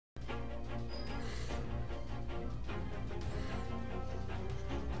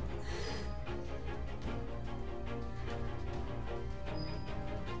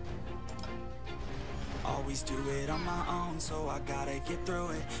always do it on my own, so I gotta get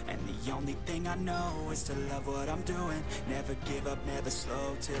through it. And the only thing I know is to love what I'm doing. Never give up, never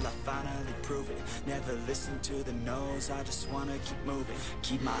slow, till I finally prove it. Never listen to the no's, I just wanna keep moving.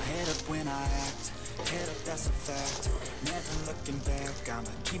 Keep my head up when I act, head up, that's a fact. Never looking back, I'ma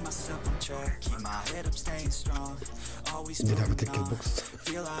keep myself on track. Keep my head up, staying strong, always moving on.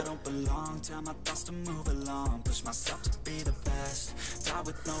 Feel I don't belong, tell my thoughts to move along. Push myself to be the best, die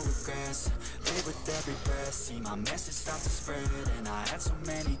with no regrets. Live with every breath, see my message start to spread. And I had so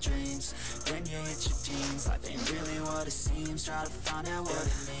many dreams, then you hit your teens. Life ain't really what it seems, try to find out what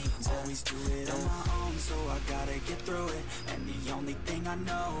it means. Always do it on my own, so I gotta get through it. And the only thing I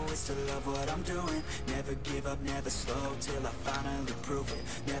know is to love what I'm doing. Never give up, never slow, till I finally prove it.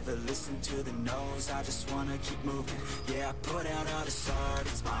 Never listen to the no's, I just wanna keep moving. Yeah, I put out all this art,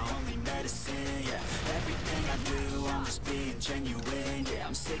 it's my only medicine. Yeah, everything I do, I'm just being genuine. Yeah,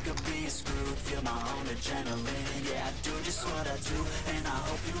 I'm sick of being screwed, feel my own adrenaline. Yeah, I do just what I do, and I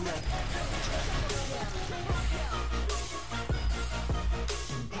hope you let me.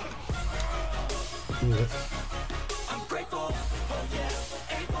 I'm grateful, oh yeah,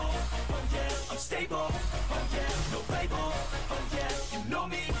 able, oh yeah, I'm stable, oh yeah, no label, oh yeah, you know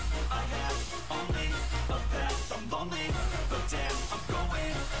me, I have only a path, I'm lonely, but damn, I'm going to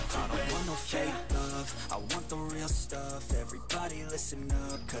win. I don't want no fake love, I want the real stuff. Everybody listen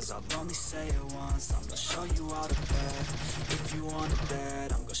up, cause I'll only say it once. I'm gonna show you all the path, if you want it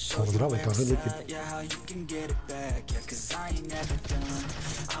bad. I'm gonna show you where it's at, yeah, how you can get it back. Yeah, cause I ain't never done,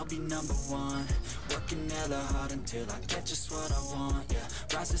 I'll be number one. Working hella hard until I get just what I want,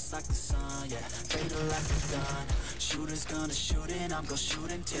 yeah. Rises like the sun, yeah, fatal like a gun. Shooter's gonna shoot and I'm gonna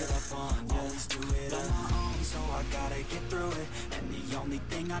shoot until I've won, yeah. Always do it on my own, so I gotta get through it. And the only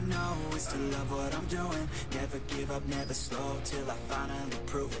thing I know is to love what I'm doing. Never give up, never slow, till I finally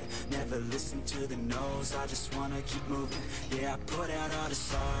prove it. Never listen to the no's, I just wanna keep moving. Yeah, I put out all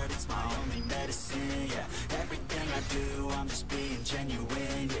this art, it's my only medicine. Yeah, everything I do, I'm just being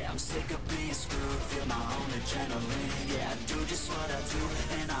genuine. Yeah, I'm sick of being screwed, feel my own adrenaline. Yeah, I do just what I do,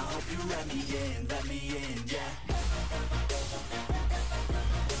 and I hope you let me in, yeah.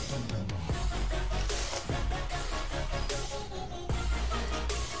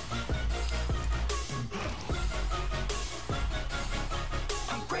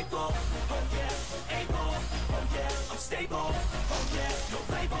 I'm grateful, oh yeah, able, oh yeah, I'm stable, oh yeah, no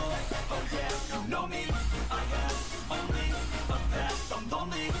label, oh yeah, you know me, I have only a path, I'm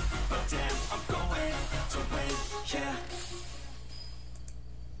lonely, but damn, I'm going to win, yeah.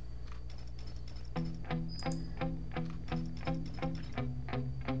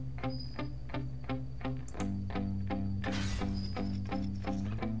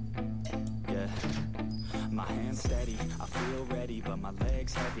 My hands steady, I feel ready, but my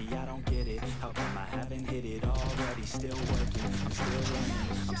legs heavy, I don't get it. How come I haven't hit it already? Still working, I'm still learning,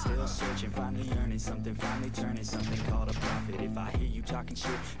 I'm still searching, finally earning something, finally turning something called a profit. If I hear you talking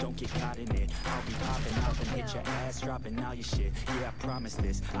shit, don't get caught in it. I'll be popping off and hit your ass, dropping all your shit. Yeah, I promise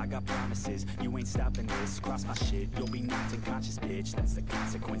this, I got promises, you ain't stopping this. Cross my shit, you'll be knocked unconscious, bitch. That's the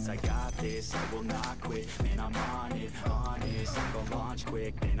consequence, I got this, I will not quit. Man, I'm on it, honest, I'm gonna launch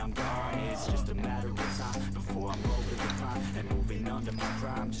quick, then I'm gone. It's just a matter of time before I'm over the climb and moving under my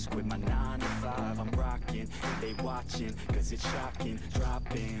prime. Just quit my 9 to 5, I'm rocking and they watching, cause it's shocking.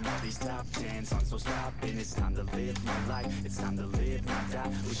 Dropping all these top 10 songs, so stopping. It's time to live my life, it's time to live, not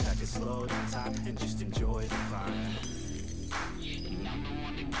die. Wish I could slow down time and just enjoy the climb. And I'm the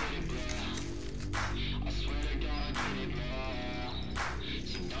one to get it, bro. I swear to God I get it, bro.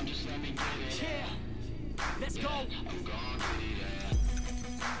 So don't just let me get it. Yeah, let's go. I'm gonna get it,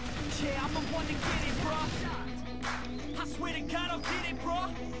 yeah, I'm the one to get it, bro. I swear to God I'll get it, bro.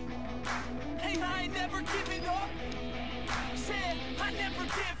 Hey, I ain't never giving up. Said I never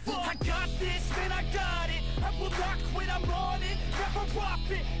give up. I got this, man, I got it. I will not quit, I'm on it. Never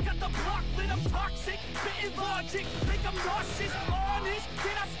off it. Got the block lit, I'm toxic. Spitting logic, make them nauseous. Honest,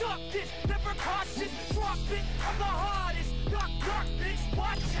 can I stop this? Never cautious, drop it. I'm the hardest. Knock, knock, bitch,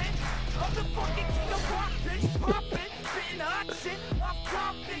 watch it. I'm the fucking king of rock, bitch. Pop it, spitting hot shit. I'm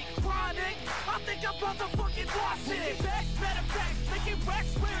topic, chronic. I think I'm motherfucking lost it. Back, matter of fact, making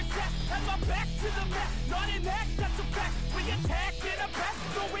racks where it's at. Have my back to the mat, not an act, that's a fact. We attack in a back,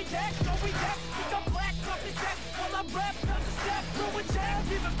 no react, no react. Think I'm black, up his back. While I rap, not to step, no a jab,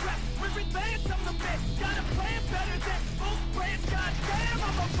 give a crap. We're advanced, I'm the man. Gotta play it better than most brands. Goddamn,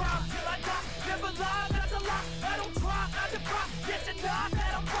 I'm around till I die. Never lie, that's a lie. I don't try, I defy. Get to nod,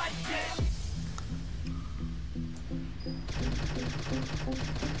 that I'm right, yeah.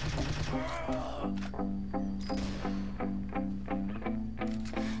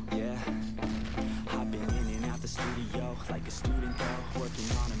 Yeah, I've been in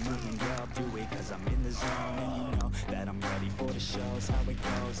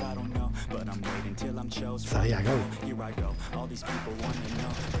cause I don't know, but I'm waiting till I'm chose. Here I go, all these people wanna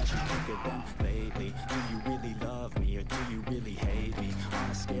know what you think of them lately. Do you really love me, or do you really hate me? On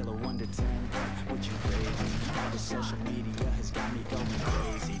a scale of 1 to 10, would you rate me? All the social media has got me going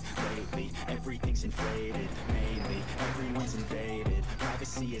crazy lately. Everything's inflated, mainly everyone's invaded.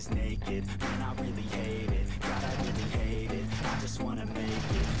 Privacy is naked, man, I really hate it. God, I really hate it. I just wanna make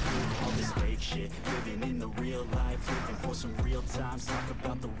it through all this fake shit. Living in the real life, living for some real times. Talk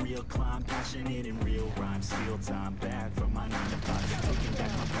about the real climb, passionate in real rhymes. Steal time back from my 9 to 5, taking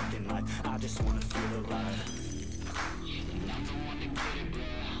back my fucking life. I just wanna feel alive. I'm the one to get it, bro.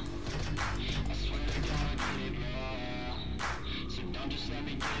 I swear to God, I get it, bro. So don't just let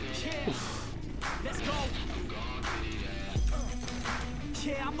me get it. Yeah, let's go. I'm gonna get it.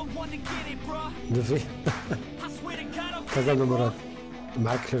 Yeah, I'm the one to get it, bro. I swear to God, I'll get it, bro.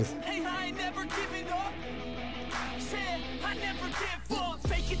 Hey, I ain't never giving up. Yeah, I never give up.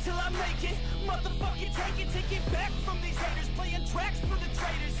 Fake it till I make it. Motherfucking take it back from these haters. Playing tracks for the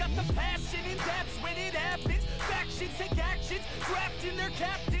traitors. Got the passion in depths when it happens. Factions take actions, drafting their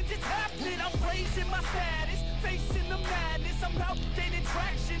captains. It's happening. I'm raising my status, facing the madness. I'm out gaining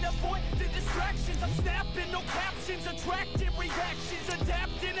traction, avoid the distractions. I'm snapping, no captions, attracting reactions,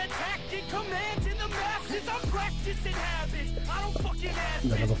 adapting, attacking, commanding the masses. I'm practicing habits. I don't fucking ask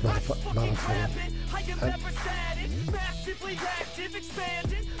it. I fucking grab it. I am never static, massively active,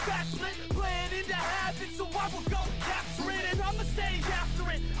 expanding, backslid, planning to have it. So I will go capture it, and I'ma stay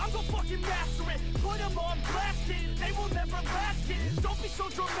after it. I'm gonna fucking master it, put them on blast it. They will never last it. Don't be so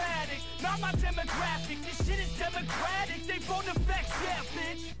dramatic, not my demographic. This shit is democratic, they phone effects, yeah,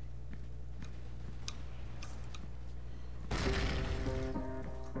 bitch.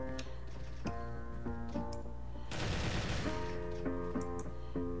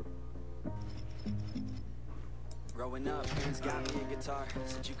 Growing up, parents got me a guitar.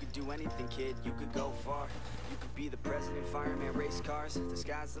 Said you could do anything, kid, you could go far. You could be the president, fireman, race cars. The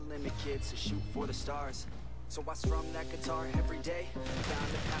sky's the limit, kid, so shoot for the stars. So I strummed that guitar every day.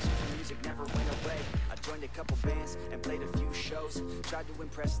 Found a passion for music, never went away. I joined a couple bands and played a few shows. Tried to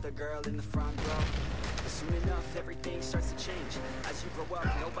impress the girl in the front row. But soon enough, everything starts to change. As you grow up,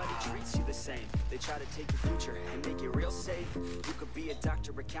 nobody treats you the same. They try to take your future and make it real safe. You could be a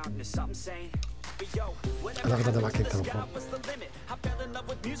doctor, accountant, or something sane. But yo, whatever happened to the sky was the limit. I fell in love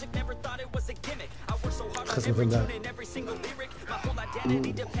with music, never thought it was a gimmick. I worked so hard on every tune and every single lyric. My whole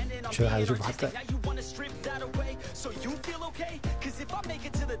identity depended on being artistic. Now you wanna strip that away, so you feel okay? Cause if I make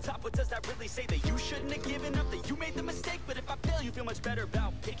it to the top, what does that really say? That you shouldn't have given up, that you made the mistake? But if I fail, you feel much better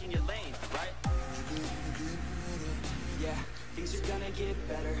about picking your lane, right? Yeah, things are gonna get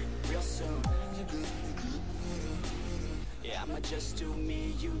better real soon. Yeah, I'ma just do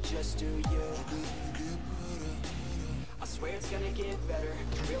me, you just do you. I swear it's gonna get better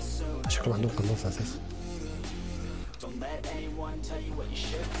real soon. Don't let anyone tell you what you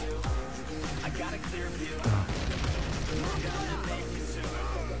should do. I got a clear view. We're gonna make it soon.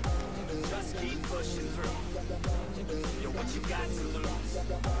 Just keep pushing through. You're what you got to lose.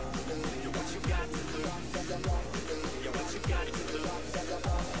 You're what you got to lose. You're what you got to lose.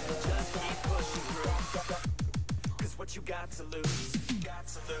 Just keep pushing through. Cause what you got to lose. Got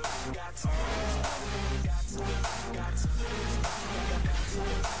to lose. Got to lose. Got to lose. Got to lose.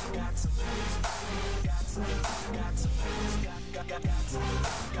 Got to lose. Got to lose. Got to lose. Got to lose. Got to lose. Got to lose.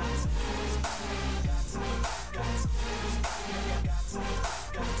 Got to lose. Got to lose. Got to lose. Got to lose.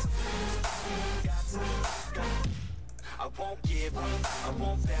 Got to lose. I won't give up, I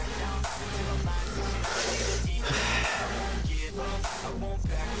won't back down until I'm lying deep. I won't give up, I won't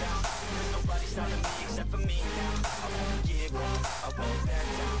back down. There's nobody stopping me except for me now. I won't give up, I won't back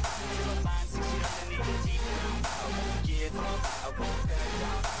down until I'm lying 6 feet underneath the deep ground. I won't give up, I won't back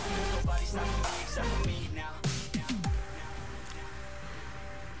down. There's nobody stopping me except for me now.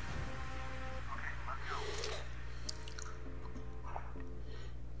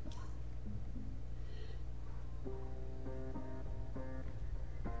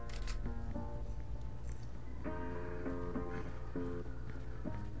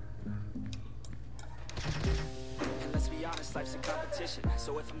 Life's a competition,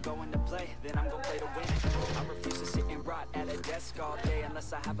 so if I'm going to play, then I'm gonna play to win it. I refuse to sit and rot at a desk all day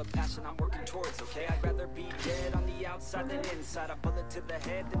unless I have a passion I'm working towards, okay? I'd rather be dead on the outside than inside. I bullet to the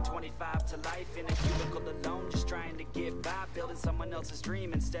head than 25 to life in a cubicle alone, just trying to get by, building someone else's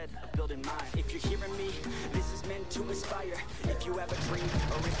dream instead of building mine. If you're hearing me, this is meant to inspire. If you have a dream,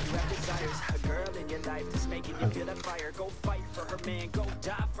 or if you have desires, a girl in your life that's making you feel that fire, go fight for her man, go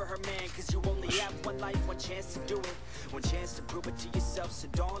die for her man. Cause you only have one life, one chance to do it, one chance to prove it to yourself, so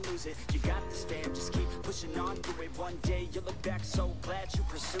don't lose it. You got this fam, just keep pushing on through it. One day you'll look back so glad you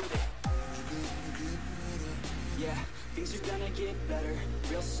pursued it. Yeah, things are gonna get better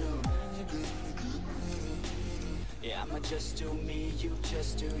real soon. Yeah, I'ma just do me, you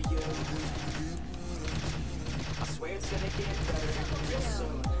just do you. I swear it's gonna get better real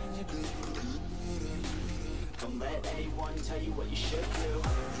soon. Don't let anyone tell you what you should do.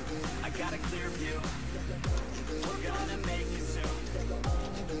 I got a clear view, we're gonna make it soon.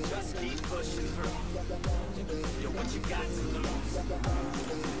 Just keep pushing through. You're what you got to lose.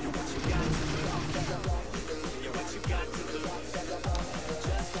 You're what you got to lose. You're what you got to lose.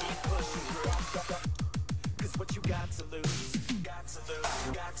 Just keep pushing through. Cause what you got to lose, got to lose,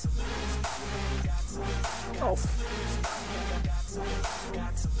 got to lose, got to lose, got to lose,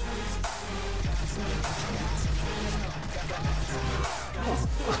 got to lose, got to lose, got to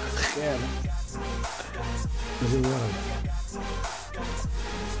lose. Yeah. Doesn't work.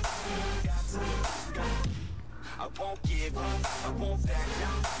 I won't give up, I won't back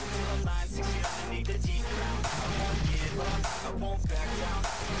down till the line 6 feet underneath the deep ground. I won't give up, I won't back down.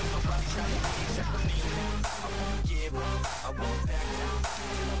 There's nobody trying to be except for me now. I won't give up, I won't back down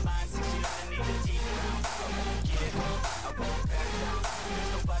till the line 6 feet underneath the deep ground. I won't give up, I won't back down.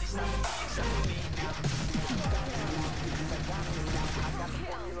 There's nobody stopping me except for me now. I got the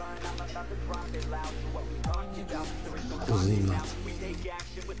formula and I'm about to drop it loud. So what we talking about? There is no talking now. We take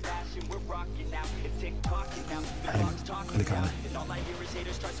action with passion, we're rocking now. It's tick-tocking now. The clock's talking now. And all I hear is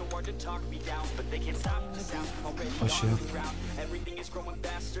haters try so hard to talk me down, but they can't stop the sound. Already on the ground. Everything is growing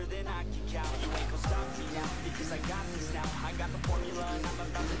faster than I can count. You ain't gonna stop me now, because I got this now. I got the formula and I'm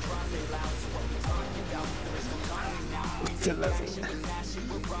about to drop it loud. So what we talking about? There is no talking now. We take action with passion,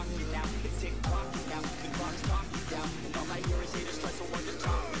 we're rocking now. It's tick-tocking now. The clock's talking down. And all I hear is haters try so hard to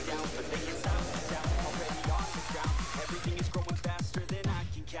talk me down, but they can't stop the sound. Already on the ground. Everything is growing faster than I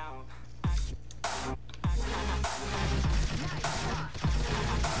can count.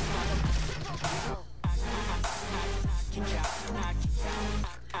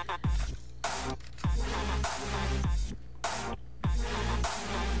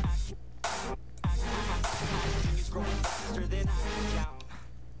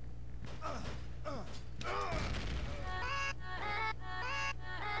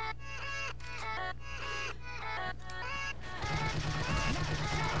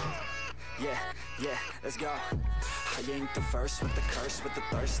 Yeah, let's go. I ain't the first with the curse, with the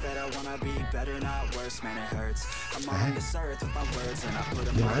thirst that I wanna be better, not worse. Man, it hurts. I'm on this earth with my words, and I put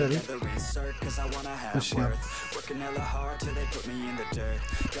them all together, insert, cause I wanna have worth. Working hella hard till they put me in the dirt.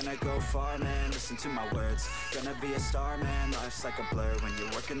 Gonna go far, man, listen to my words. Gonna be a star, man, life's like a blur. When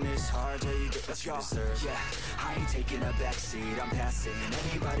you're working this hard, yeah, you get what you deserve. Yeah, I ain't taking a backseat, I'm passing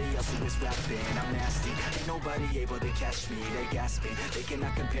anybody else who is rapping. I'm nasty, ain't nobody able to catch me. They gasping, they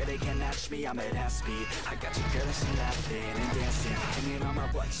cannot compare, they can't match me. I'm at half speed, I got your girl and she laughing and dancing, hanging on my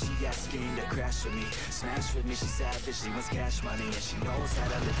butt, she asking to crash with me. Smash with me, she savage, she wants cash money, and she knows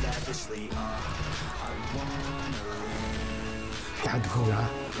that I live lavishly. I wanna live,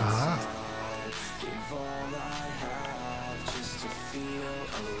 give all I have just to feel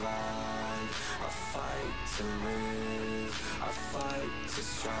alive. I fight to live, I fight to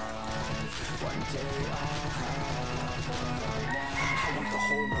strive. One day I'll have what I want. I want the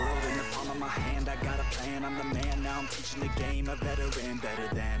whole world in the palm of my hand. I got a plan, I'm the man. Now I'm teaching the game, a veteran, better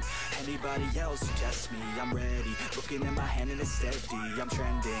than anybody else who tests me. I'm ready, looking in my hand and it's steady. I'm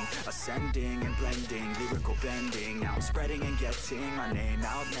trending, ascending and blending, lyrical bending. Now I'm spreading and getting my name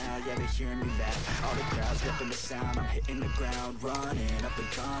out now. Yeah, they hearing me laugh, all the crowds repping the sound. I'm hitting the ground, running, up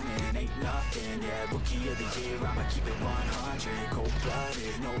and coming, ain't nothing. Yeah, rookie of the year, I'ma keep it 100.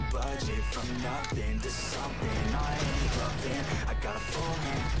 Cold-blooded, no budget, from nothing to something. I ain't bluffing, I got a full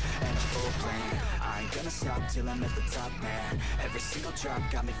hand and a full plan. I ain't gonna stop till I'm at the top, man. Every single drop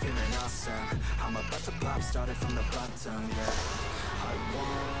got me feeling awesome. I'm about to pop, started from the bottom, yeah. I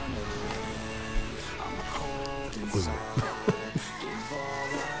wanna live, I'm cold inside. Give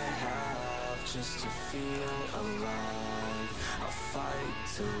all I have just to feel alive. I fight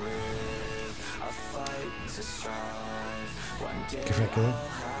to live, I fight to strive. One day I'll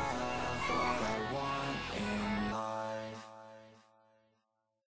have what I want.